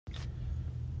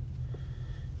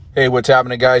Hey, what's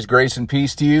happening, guys? Grace and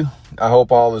peace to you. I hope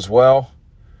all is well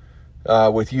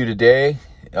with you today.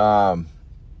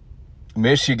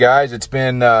 Miss you guys. It's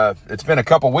been a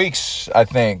couple weeks, I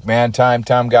think. Man, time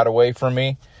got away from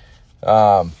me.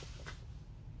 Yeah.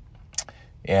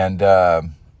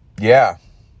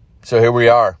 So here we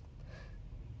are.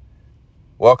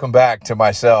 Welcome back to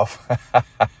myself.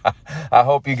 I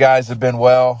hope you guys have been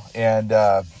well and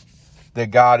that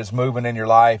God is moving in your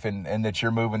life and that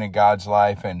you're moving in God's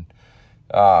life. And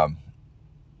I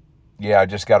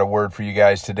just got a word for you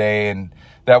guys today. And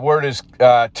that word is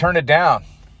turn it down.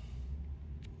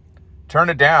 Turn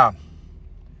it down.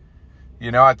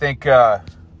 You know, I think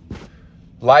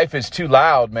life is too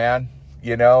loud, man,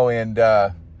 you know, and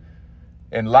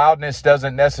loudness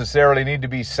doesn't necessarily need to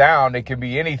be sound. It can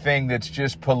be anything that's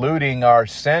just polluting our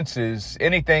senses,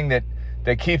 anything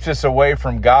that keeps us away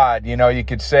from God. You know, you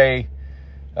could say,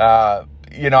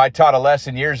 I taught a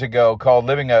lesson years ago called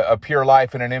Living a Pure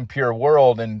Life in an Impure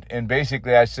World. And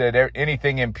basically I said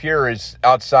anything impure is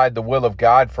outside the will of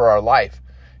God for our life,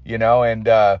 you know, and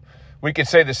we could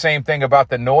say the same thing about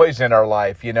the noise in our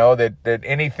life, you know, that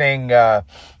anything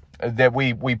that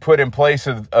we put in place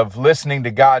of listening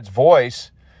to God's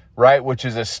voice, right, which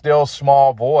is a still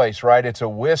small voice, right? It's a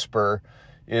whisper,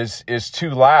 is too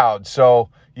loud. So,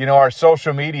 you know, our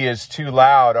social media is too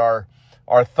loud.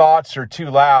 Our thoughts are too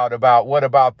loud about what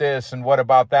about this and what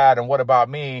about that and what about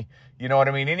me. You know what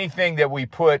I mean? Anything that we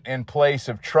put in place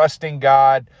of trusting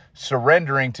God,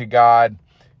 surrendering to God,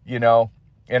 you know,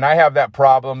 and I have that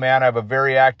problem, man. I have a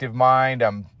very active mind.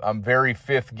 I'm very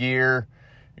fifth gear,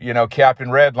 you know, Captain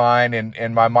Redline,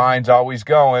 and my mind's always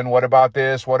going, what about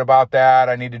this? What about that?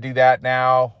 I need to do that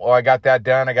now. Oh, I got that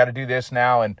done. I got to do this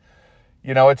now. And,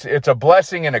 you know, it's a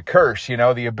blessing and a curse, you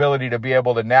know, the ability to be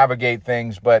able to navigate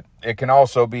things, but it can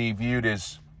also be viewed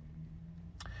as,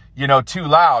 you know, too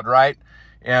loud, right?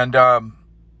 And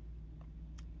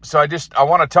so I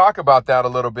want to talk about that a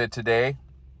little bit today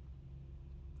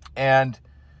and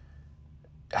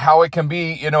how it can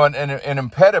be, you know, an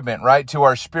impediment, right, to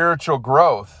our spiritual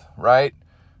growth, right?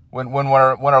 When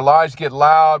our lives get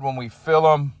loud, when we fill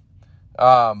them,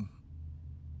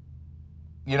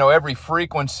 you know, every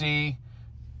frequency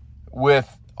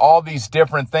with all these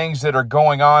different things that are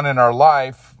going on in our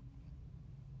life,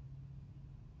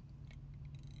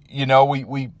 you know,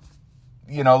 we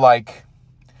you know, like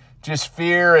just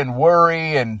fear and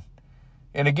worry and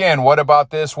again, what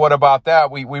about this? What about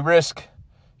that? We risk,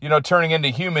 you know, turning into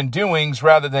human doings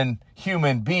rather than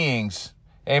human beings.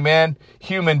 Amen.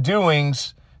 Human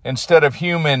doings instead of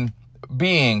human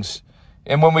beings.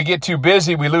 And when we get too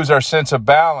busy, we lose our sense of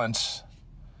balance,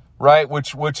 right?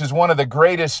 Which is one of the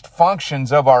greatest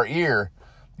functions of our ear.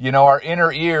 You know, our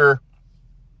inner ear,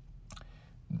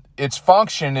 its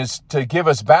function is to give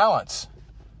us balance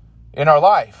in our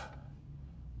life.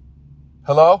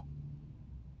 Hello?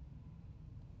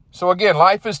 So again,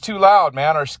 life is too loud,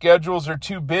 man. Our schedules are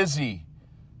too busy.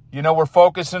 You know, we're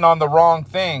focusing on the wrong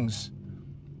things.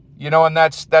 You know, and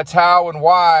that's how and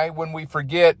why when we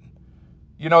forget,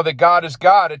 you know, that God is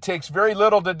God, it takes very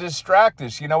little to distract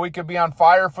us. You know, we could be on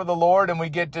fire for the Lord and we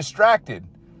get distracted.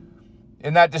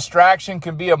 And that distraction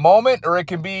can be a moment, or it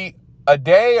can be a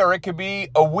day, or it could be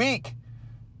a week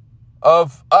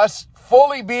of us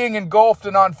fully being engulfed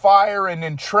and on fire and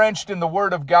entrenched in the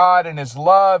Word of God and His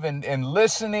love and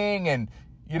listening and,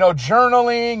 you know,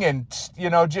 journaling and,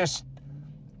 you know,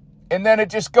 and then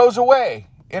it just goes away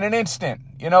in an instant.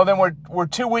 You know, then we're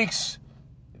 2 weeks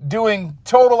doing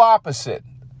total opposite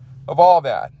of all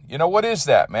that. You know, what is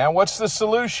that, man? What's the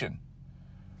solution?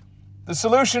 The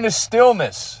solution is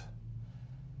stillness.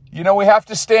 You know, we have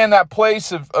to stay in that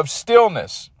place of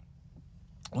stillness,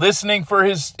 listening for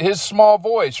his small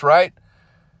voice, right?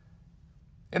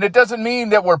 And it doesn't mean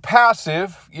that we're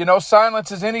passive. You know,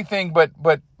 silence is anything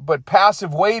but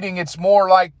passive waiting. It's more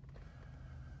like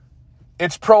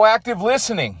it's proactive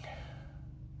listening,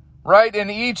 right? And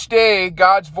each day,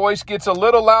 God's voice gets a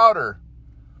little louder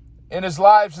in His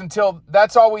lives until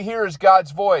that's all we hear is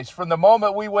God's voice. From the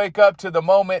moment we wake up to the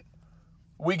moment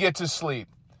we get to sleep.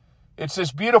 It's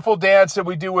this beautiful dance that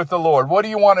we do with the Lord. What do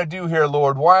you want to do here,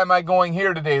 Lord? Why am I going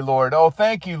here today, Lord? Oh,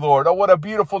 thank you, Lord. Oh, what a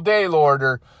beautiful day, Lord.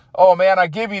 Or, oh, man, I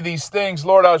give you these things.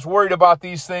 Lord, I was worried about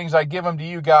these things. I give them to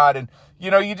you, God. And,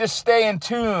 you know, you just stay in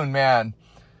tune, man.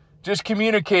 Just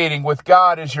communicating with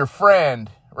God as your friend,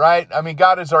 right? I mean,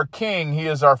 God is our King. He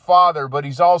is our Father, but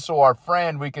He's also our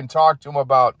friend. We can talk to Him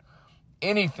about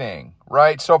anything,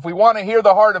 right? So if we want to hear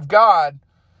the heart of God,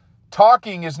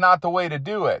 talking is not the way to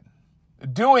do it.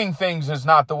 Doing things is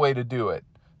not the way to do it.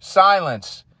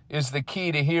 Silence is the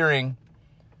key to hearing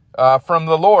from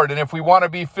the Lord. And if we want to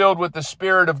be filled with the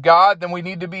Spirit of God, then we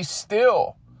need to be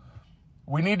still.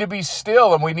 We need to be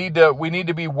still, and we need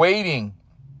to be waiting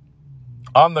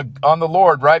on the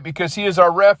Lord, right? Because he is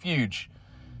our refuge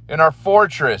and our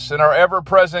fortress and our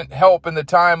ever-present help in the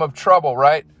time of trouble,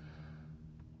 right?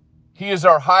 He is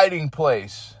our hiding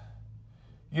place.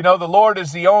 You know, the Lord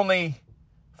is the only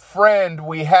friend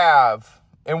we have,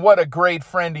 and what a great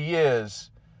friend he is,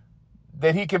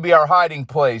 that he can be our hiding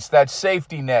place, that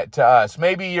safety net to us.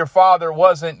 Maybe your father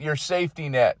wasn't your safety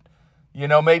net. You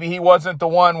know, maybe he wasn't the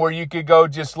one where you could go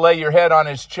just lay your head on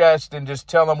his chest and just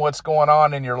tell him what's going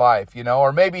on in your life, you know,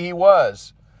 or maybe he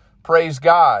was. Praise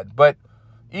God. But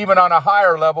even on a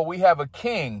higher level, we have a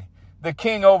king, the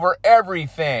king over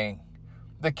everything,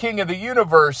 the king of the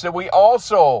universe, that we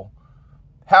also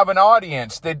have an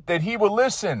audience, that he will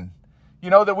listen, you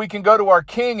know, that we can go to our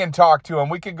king and talk to him.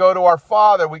 We can go to our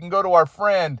father. We can go to our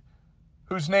friend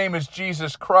whose name is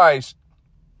Jesus Christ,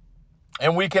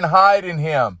 and we can hide in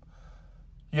him.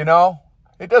 You know,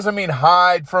 it doesn't mean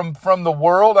hide from the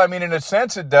world. I mean, in a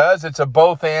sense it does. It's a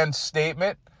both and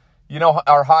statement. You know,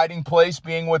 our hiding place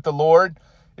being with the Lord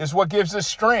is what gives us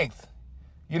strength,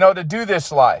 you know, to do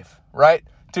this life, right?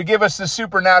 To give us the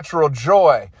supernatural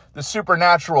joy, the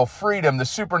supernatural freedom, the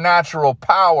supernatural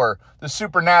power, the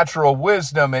supernatural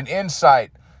wisdom and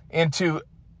insight into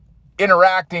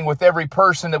interacting with every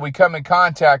person that we come in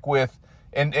contact with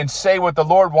and say what the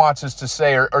Lord wants us to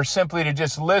say, or simply to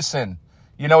just listen.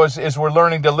 You know, as we're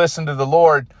learning to listen to the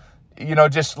Lord, you know,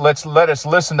 just let us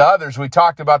listen to others. We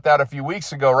talked about that a few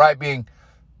weeks ago, right? Being,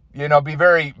 you know, be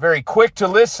very, very quick to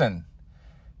listen,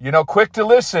 you know, quick to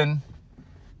listen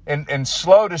and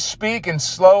slow to speak and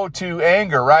slow to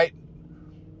anger, right?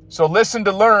 So listen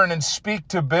to learn and speak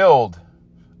to build,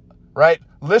 right?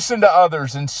 Listen to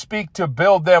others and speak to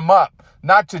build them up,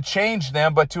 not to change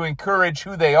them, but to encourage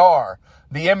who they are,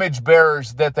 the image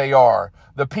bearers that they are,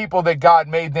 the people that God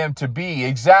made them to be,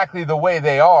 exactly the way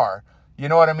they are. You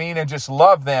know what I mean? And just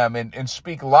love them and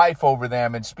speak life over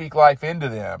them and speak life into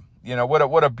them. You know,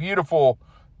 what a beautiful,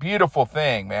 beautiful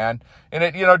thing, man. And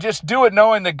it, you know, just do it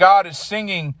knowing that God is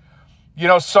singing, you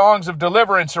know, songs of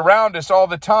deliverance around us all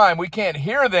the time. We can't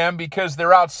hear them because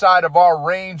they're outside of our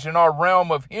range and our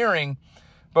realm of hearing,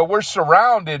 but we're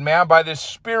surrounded, man, by this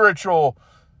spiritual,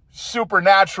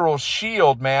 supernatural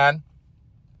shield, man.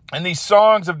 And these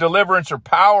songs of deliverance are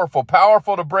powerful,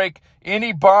 powerful to break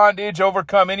any bondage,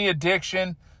 overcome any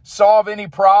addiction, solve any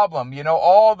problem. You know,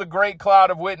 all the great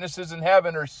cloud of witnesses in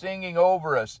heaven are singing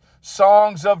over us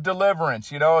songs of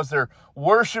deliverance. You know, as they're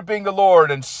worshiping the Lord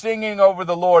and singing over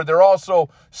the Lord, they're also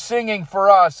singing for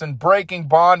us and breaking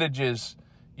bondages,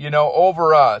 you know,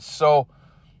 over us. So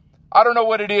I don't know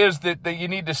what it is that you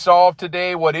need to solve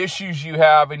today, what issues you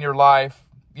have in your life.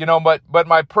 You know, but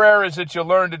my prayer is that you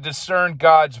learn to discern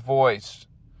God's voice.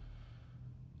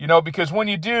 You know, because when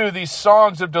you do, these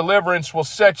songs of deliverance will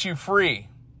set you free.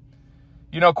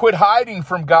 You know, quit hiding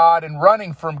from God and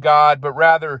running from God, but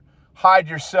rather hide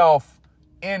yourself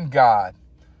in God.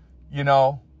 You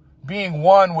know, being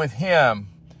one with him,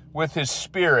 with his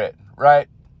Spirit, right?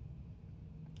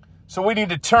 So we need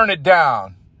to turn it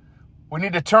down. We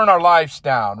need to turn our lives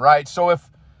down, right? So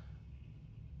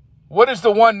what is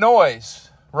the one noise,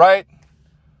 right,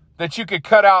 that you could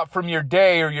cut out from your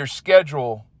day or your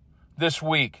schedule this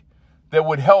week that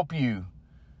would help you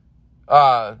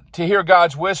to hear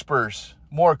God's whispers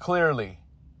more clearly?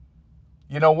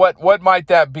 You know, what might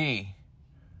that be?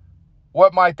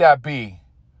 What might that be?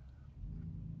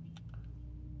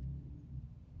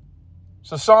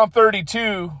 So Psalm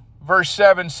 32, verse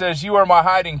 7 says, "You are my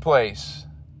hiding place.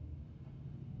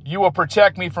 You will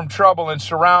protect me from trouble and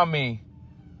surround me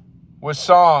with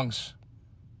songs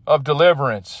of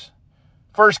deliverance."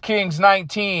 1 Kings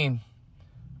 19,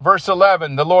 verse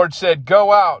 11, the Lord said,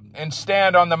 "Go out and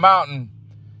stand on the mountain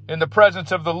in the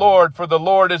presence of the Lord, for the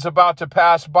Lord is about to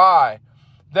pass by."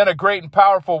 Then a great and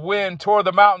powerful wind tore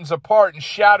the mountains apart and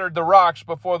shattered the rocks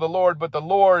before the Lord, but the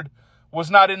Lord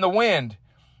was not in the wind.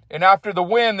 And after the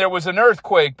wind there was an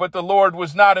earthquake, but the Lord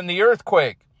was not in the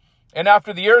earthquake. And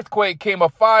after the earthquake came a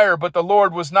fire, but the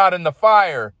Lord was not in the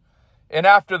fire. And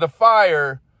after the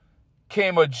fire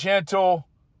came a gentle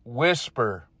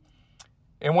whisper.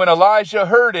 And when Elijah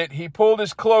heard it, he pulled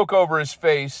his cloak over his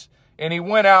face, and he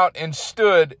went out and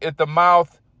stood at the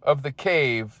mouth of the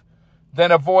cave.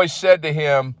 Then a voice said to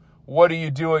him, "What are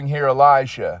you doing here,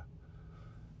 Elijah?"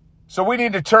 So we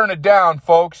need to turn it down,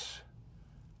 folks.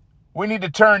 We need to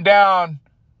turn down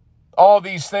all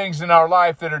these things in our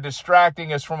life that are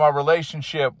distracting us from our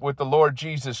relationship with the Lord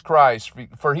Jesus Christ,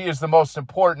 for he is the most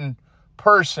important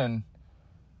person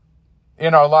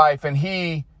in our life, and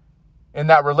he And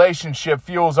that relationship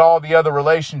fuels all the other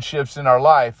relationships in our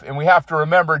life. And we have to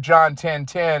remember John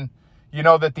 10:10,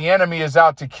 that the enemy is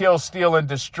out to kill, steal, and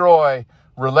destroy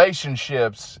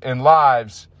relationships and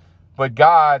lives. But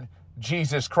God,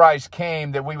 Jesus Christ,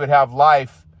 came that we would have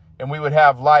life, and we would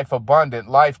have life abundant,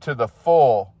 life to the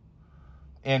full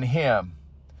in him.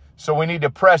 So we need to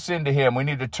press into him. We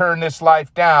need to turn this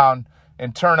life down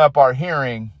and turn up our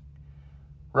hearing,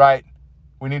 right?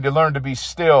 We need to learn to be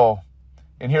still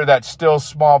and hear that still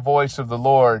small voice of the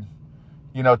Lord,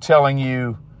 telling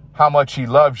you how much he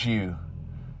loves you,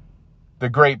 the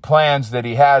great plans that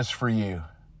he has for you,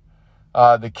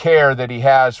 the care that he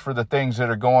has for the things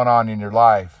that are going on in your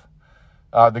life,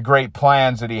 the great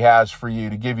plans that he has for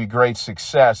you to give you great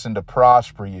success and to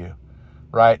prosper you,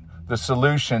 right? The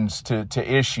solutions to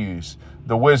issues,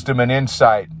 the wisdom and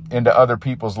insight into other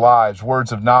people's lives,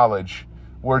 words of knowledge,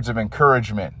 words of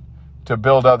encouragement to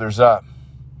build others up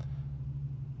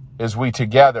as we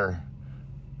together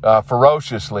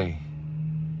ferociously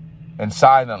and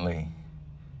silently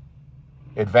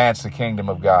advance the kingdom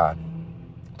of God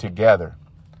together,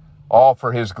 all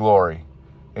for his glory.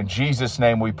 In Jesus'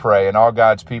 name we pray, and all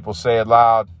God's people say it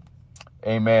loud,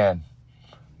 amen.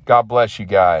 God bless you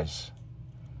guys.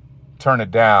 Turn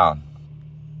it down.